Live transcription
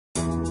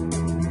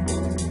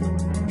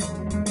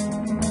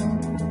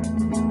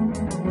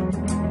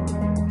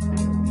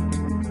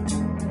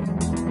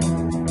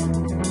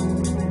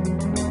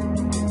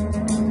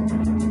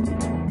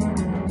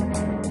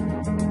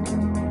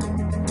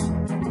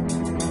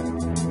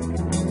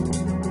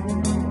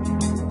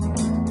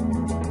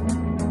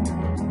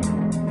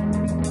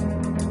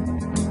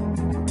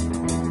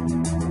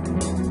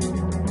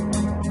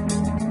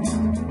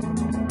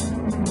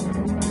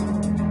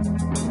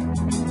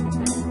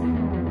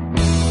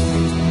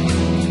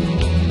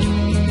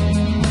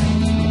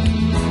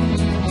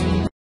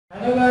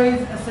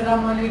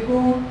अस्सलाम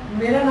वालेकुम,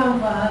 मेरा नाम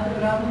फहद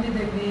और आप मुझे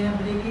देख रहे हैं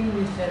ब्रेकिंग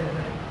न्यूज़ चैनल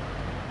पर।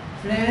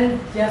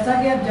 फ्रेंड्स, जैसा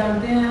कि आप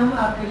जानते हैं हम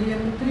आपके लिए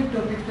मुख्तलिफ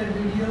टॉपिक्स पर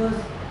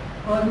वीडियोस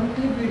और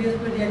मुख्तलिफ वीडियोस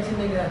पर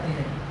रिएक्शन लेकर आते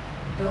हैं।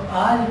 तो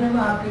आज हम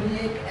आपके लिए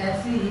एक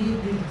ऐसी ही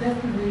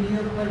दिलचस्प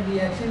वीडियो पर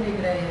रिएक्शन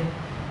लेकर आए हैं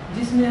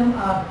जिसमें हम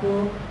आपको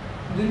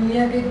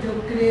दुनिया के जो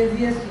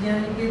क्रेजीएस्ट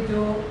यानी कि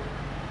जो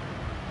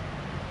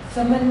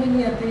समझ में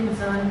नहीं आते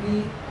इंसान की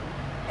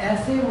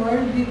ऐसे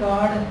वर्ल्ड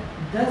रिकॉर्ड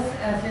 10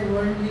 ऐसे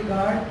वर्ल्ड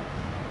रिकॉर्ड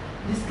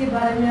जिसके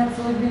बारे में आप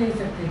सोच भी नहीं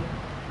सकते,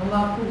 हम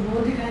आपको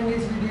वो दिखाएंगे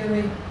इस वीडियो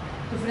में।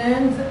 तो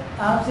फ्रेंड्स,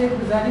 आपसे एक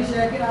गुजारिश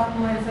है कि आप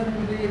हमारे साथ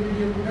ये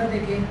वीडियो पूरा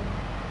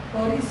देखें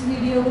और इस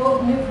वीडियो को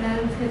अपने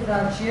फ्रेंड्स के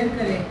साथ शेयर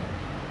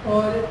करें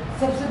और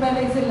सबसे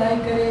पहले इसे लाइक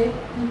करें,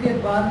 क्योंकि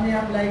बाद में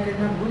आप लाइक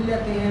करना भूल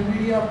जाते हैं।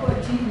 वीडियो आपको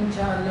अच्छी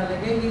इंशाअल्लाह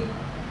लगेगी।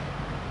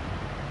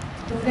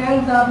 तो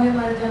फ्रेंड्स, आपने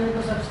हमारे चैनल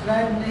को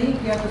सब्सक्राइब नहीं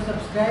किया तो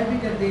सब्सक्राइब भी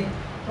कर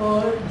दें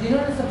और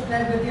जिन्होंने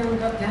सब्सक्राइब कर दिया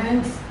उनका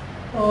थैंक्स।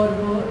 और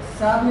वो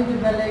साथ में जो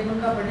बेल आइकन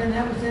का बटन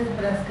है उसे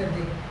प्रेस कर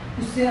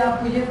दें। इससे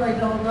आपको ये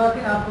फ़ायदा होगा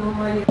कि आपको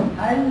हमारी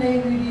हर नई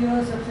वीडियो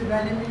सबसे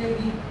पहले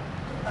मिलेगी।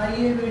 तो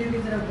आइए वीडियो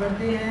की तरफ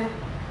बढ़ते हैं।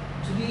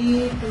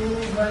 3, 2,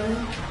 1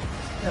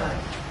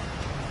 start.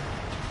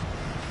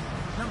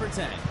 Number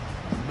 10.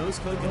 Most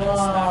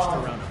coconuts smashed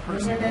around a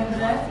person while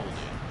blindfolded.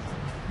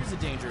 Here's a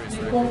dangerous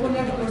record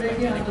coconut that तोड़े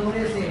के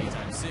हथौड़े से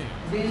anytime soon.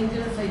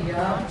 डेंजरस है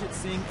यार। Kawaljit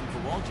Singh and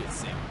Kawaljit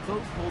Singh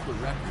both hold the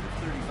record of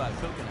 35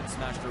 coconuts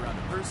smashed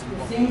around a person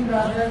while Singh being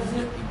brothers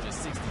blindfolded in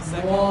just 60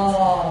 seconds.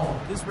 Wow.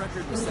 This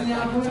record was set उसने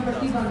back आंखों in में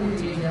पट्टी बांधी हुई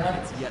 2014 है यार।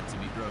 and it's yet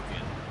to be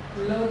broken.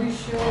 Love this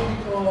show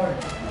record.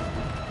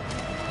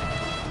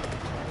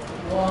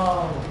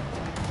 Wow.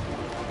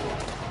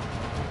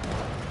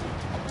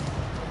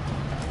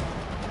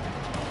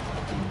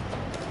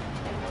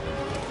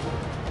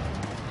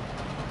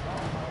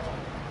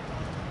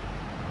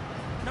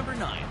 Number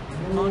 9.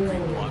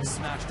 Concrete blocks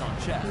smashed on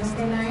chest.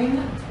 Number 9.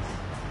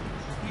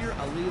 Here,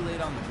 Ali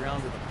laid on the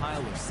ground with a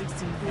pile of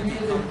 16 heavy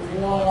Wow. concrete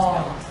blocks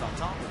balanced on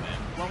top of him,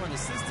 while an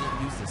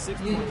assistant used a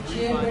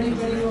 6.35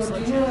 kilogram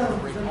sledgehammer to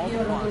break all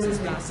the blocks as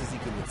fast as he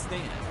could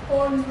withstand.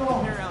 Oh The no.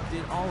 pair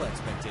outdid all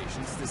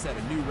expectations to set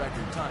a new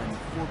record time of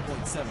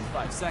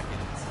 4.75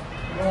 seconds.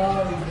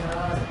 Wow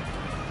यार।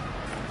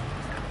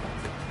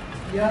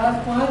 यार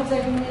 5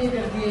 second में ये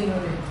कर दिया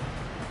इन्होंने।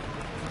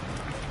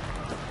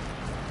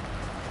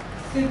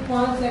 सिर्फ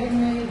 5 second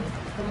में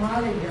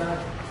कमाल है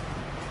यार।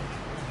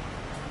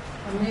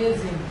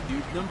 Amazing.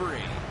 Dude number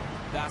 8.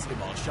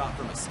 Basketball shot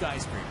from a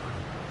skyscraper.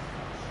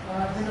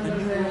 The number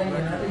new पे है world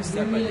यार। record is इस set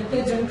गेम by में the लगते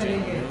जंग YouTube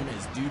channel करेंगे। known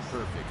as Dude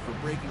Perfect for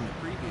breaking the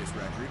previous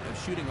record of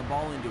shooting a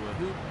ball into a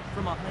hoop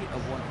from a height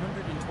of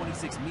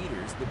 126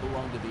 meters that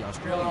belonged to the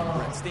Australian Wow.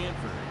 Brett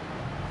Stanford.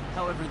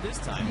 However, this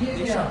time Yeah,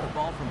 they yeah. shot the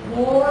ball from a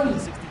Ball.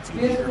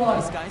 162-meter high Baseball.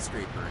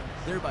 skyscraper,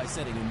 thereby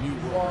setting a new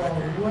world Wow,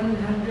 record.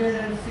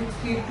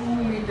 162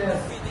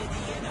 meters.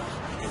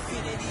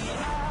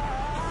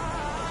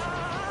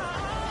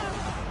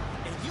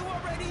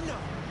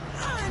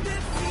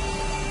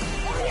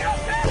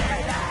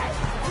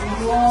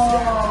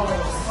 Wow,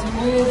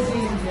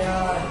 amazing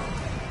यार।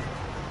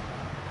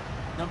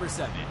 Number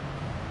 7.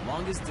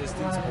 Longest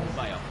distance Wow. pulled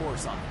by a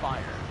horse on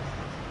fire.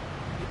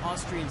 The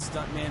Austrian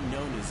stuntman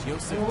known as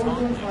Josef Oh, on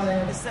Tongling fire.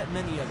 has set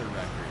many other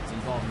records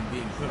involving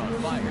being put on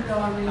Josef fire.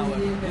 Tongling,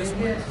 However, yeah, this yeah,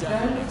 one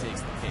definitely stunt.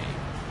 takes the cake.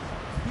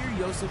 Here,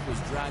 Josef was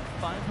dragged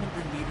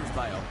 500 meters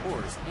by a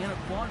horse and a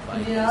quad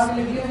bike ये at a आग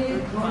लगी speed और ये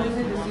of घोड़े 35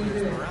 से घुसी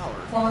kilometers हुई per है। hour,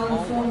 500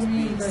 all whilst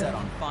being metre. set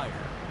on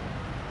fire.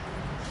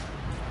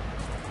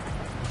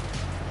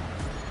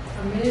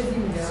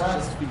 Amazing It यार।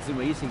 just feels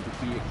amazing to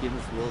be a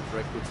Guinness World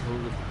Records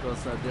holder because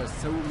there are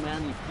so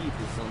many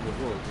people on the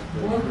world. And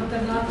बहुत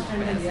खतरनाक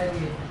stunt है यार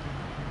ये।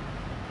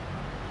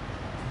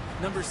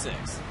 Number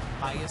 6.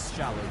 Highest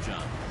shallow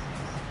jump.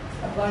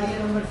 अब बारी है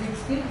number 6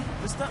 की।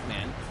 The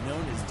stuntman,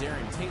 known as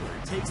Darren Taylor,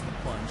 takes the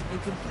plunge and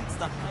completes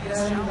the highest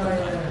Darren shallow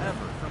Taylor. dive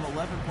ever from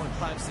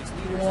 11.56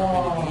 meters up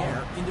into the Wow. air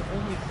into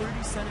only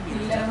 30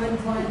 centimeters depth. And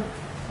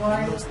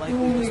most 11.52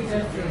 likely this was meters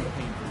a very से।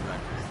 painful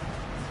record.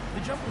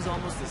 The jump was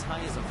almost as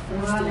high as a Wow,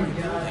 four-story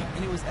yeah. building,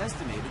 and it was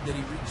estimated that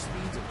he reached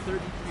speeds of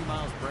 33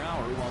 miles per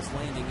hour whilst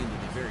landing into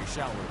the very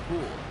shallow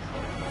pool.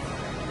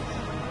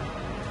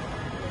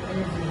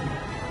 Amazing.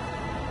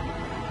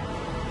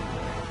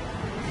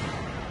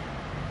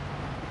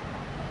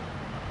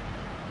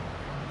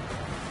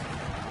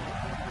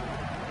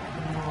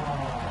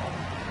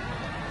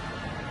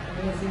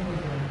 Amazing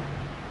again.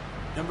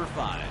 Number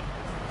 5.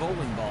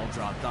 Bowling ball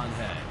dropped on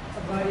head.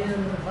 अब बारी है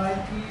number 5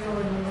 की और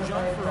number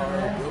John 5 पर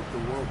Ferraro है। broke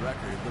the world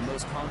record of the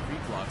most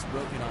concrete blocks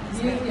broken on his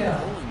Yeah, head. yeah.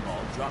 The bowling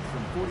ball dropped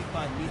from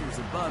 45 meters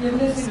above ये from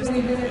हमने the सिर्फ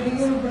assistant एक face.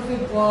 फिंगर ऊपर से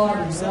ball.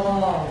 Here,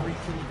 wow.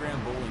 7.3-kilogram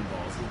bowling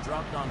balls were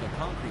dropped onto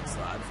concrete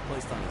slabs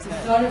placed on his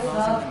head, साढ़े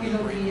causing 7 him kilo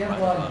to की break है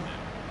right ball. above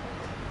him.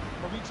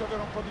 Comincio ad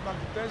avere un po' di mal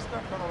di testa,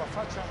 però la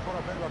faccia è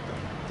ancora bella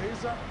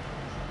tesa.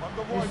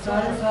 Quando ये vuoi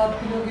साढ़े 7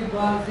 kilo की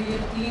ball से ये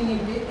 3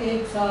 inch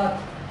एक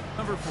साथ।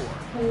 Number 4.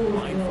 Oh,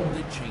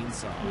 Blindfolded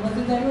chainsaw.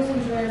 मजेदारी में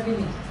समझाया भी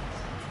नहीं।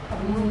 The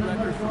world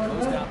record for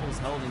most apples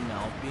held in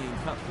mouth being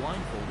cut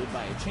blindfolded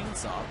by a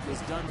chainsaw was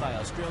done by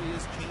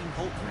Australia's Shane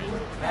Holtgren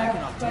back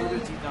in October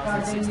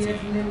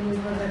 2016.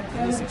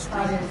 In this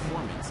extreme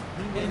performance,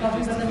 he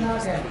manages to keep a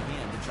steady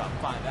hand to chop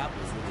 5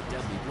 apples with a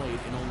deadly blade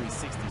in only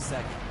 60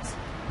 seconds.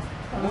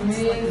 One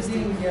slight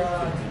mistake could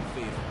have been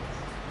fatal.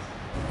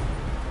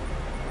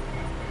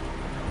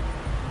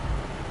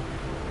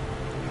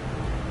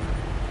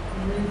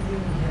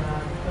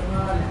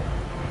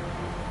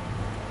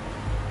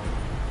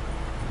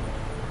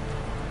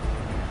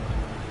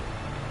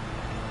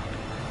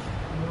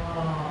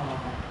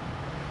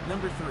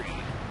 Number 3,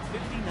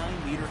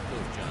 59-meter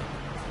cliff jump.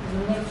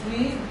 Number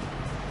 3,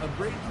 a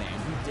brave man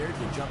who dared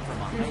to jump from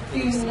a height that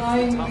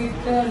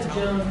 59-meter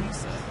jump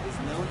is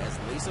known as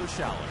Lasso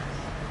Schaller.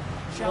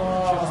 Schaller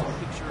chose a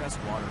picturesque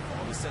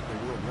waterfall to set the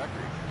world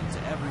record, and to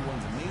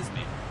everyone's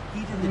amazement,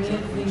 he did the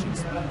jump reaching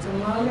speeds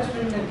of 120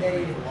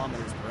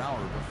 kilometers per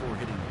hour before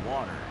hitting the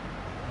water.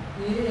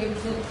 ये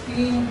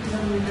 103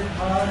 kilometre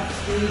hard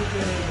speed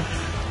करेगा।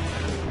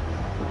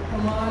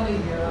 कमाल है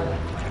यार।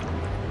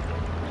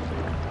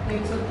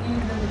 103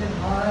 kilometre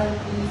hard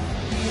की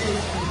speed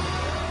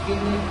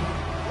गिरने की।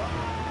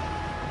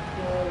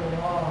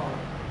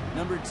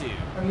 Number 2,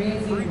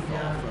 Amazing, free fall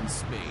yeah. from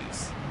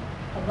space.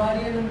 अब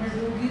बारी है नंबर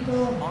 2 की तो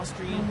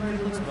Austrian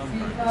Felix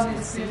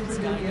Baumgartner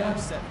skydived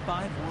set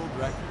 5 world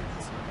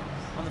records.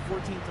 On the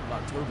 14th of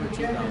October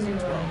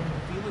 2012,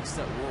 Felix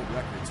set world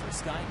records for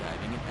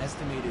skydiving an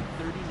estimated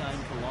 39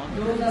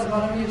 kilometers,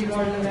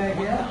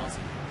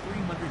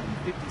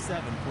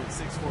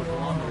 1,357.64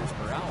 kilometers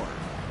per hour.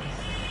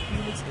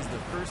 Felix is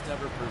the first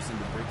ever person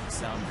to break the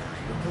sound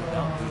barrier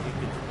without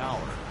vehicular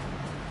power.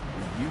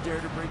 Would you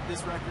dare to break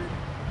this record?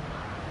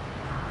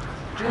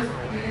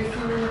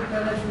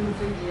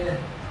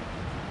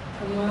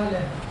 कमाल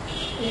है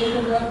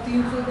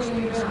 1300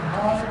 kilometre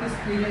hard की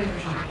speed है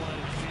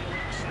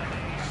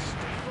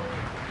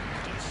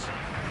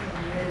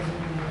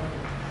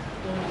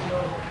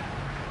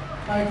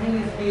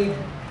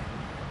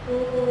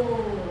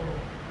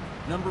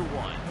Number 1,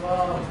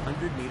 Wow.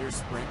 100-meter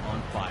sprint on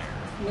fire.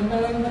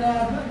 Number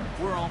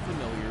We're all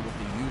familiar with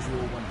the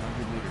usual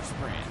 100-meter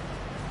sprint.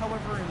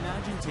 However,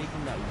 imagine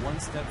taking that one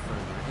step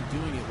further and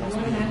doing it while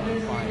being on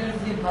 100 fire.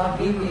 meters ये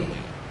भागेंगे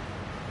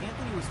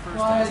Anthony was first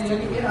और asked to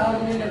यानी do कि it आग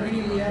while में लगी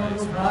carrying हुई है a वो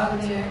sprint. भाग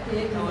रहे हैं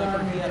 1000 However,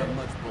 he had a metre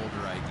much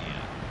bolder idea,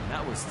 and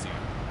that was to, 1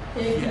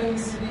 yes,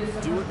 kilometre ये do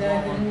सफर it तय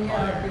while on करेंगे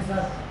आग fire, के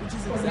साथ which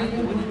is और ये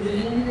exactly what he did,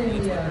 नहीं and it's देंगे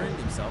what यार earned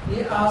himself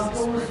ये the आग fastest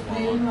को sprint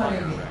spray while on fire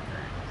मारेंगे record.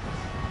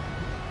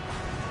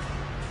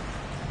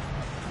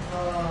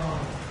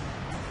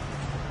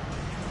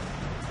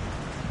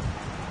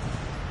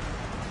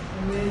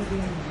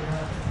 अमेजिंग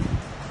यार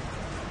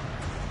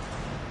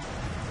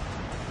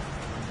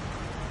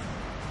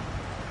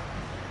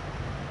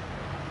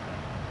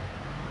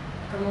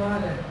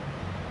कमाल है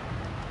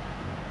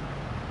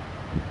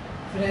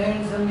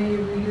फ्रेंड्स हमने ये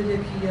वीडियो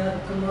देखी यार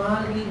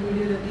कमाल की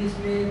वीडियो लगी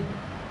इसमें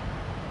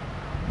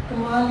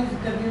कमाल की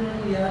कर दी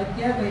उन्होंने यार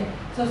क्या कहें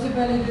सबसे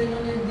पहले जो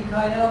इन्होंने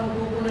दिखाया वो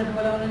कोकोनट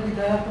वाला उन्होंने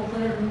दिखाया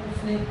कोकोनट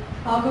उसने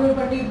आंखों में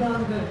पट्टी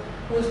बांध कर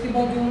उसके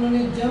बाद जो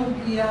उन्होंने जंप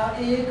किया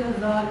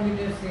 1000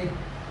 मीटर से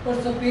और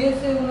स्पेस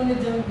से उन्होंने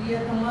जंप किया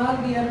कमाल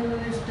किया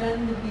उन्होंने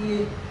स्टंट किए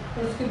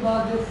और उसके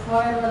बाद जो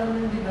फायर वाला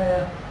उन्होंने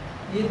दिखाया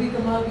ये भी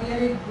कमाल किया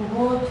एक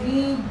बहुत ही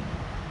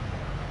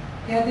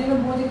कहते हैं ना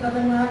बहुत ही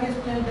खतरनाक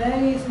स्टंट है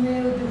इसमें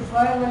जो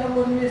फायर वाला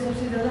वो मुझे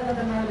सबसे ज़्यादा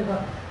खतरनाक लगा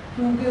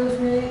क्योंकि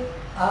उसमें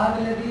आग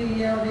लगी हुई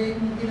है और 1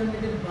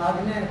 किलोमीटर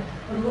भागना है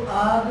और वो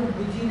आग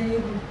बुझने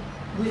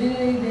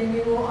नहीं देंगे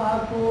वो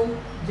आग को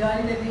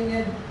जारी रखेंगे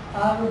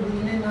आग को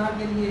बुझने ना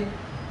के लिए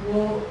वो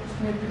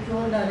उसमें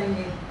पेट्रोल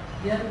डालेंगे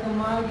यार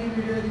कमाल की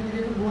वीडियो लगी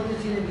मुझे तो बहुत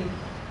अच्छी लगी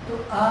तो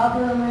आप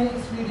हमें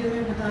इस वीडियो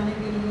में बताने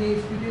के लिए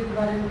इस वीडियो के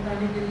बारे में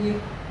बताने के लिए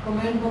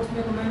कमेंट बॉक्स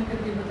में कमेंट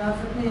करके बता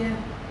सकते हैं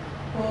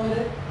और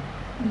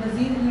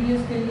मज़ीद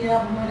वीडियोस के लिए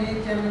आप हमारे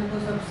चैनल को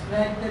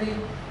सब्सक्राइब करें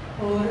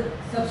और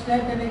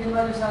सब्सक्राइब करने के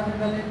बाद साथ में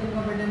बेल आइकन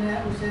का बटन है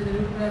उसे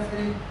ज़रूर प्रेस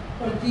करें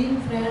और जिन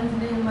फ्रेंड्स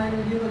ने हमारे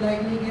वीडियो को लाइक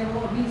नहीं किया वो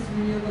अभी इस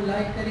वीडियो को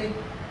लाइक करें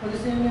और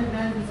इसे अपने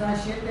फ्रेंड्स के साथ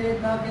शेयर करें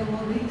ताकि वो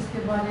भी इसके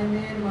बारे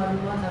में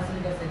मालूमात हासिल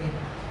कर सकें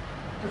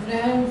तो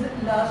फ्रेंड्स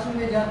लास्ट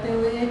में जाते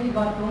हुए एक ही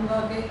बात कहूँगा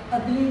कि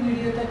अगली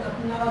वीडियो तक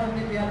अपना और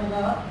अपने प्यारों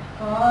का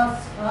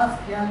खास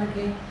ख्याल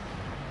रखें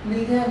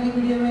मिलते हैं अगली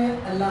वीडियो में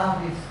अल्लाह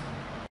हाफिज़।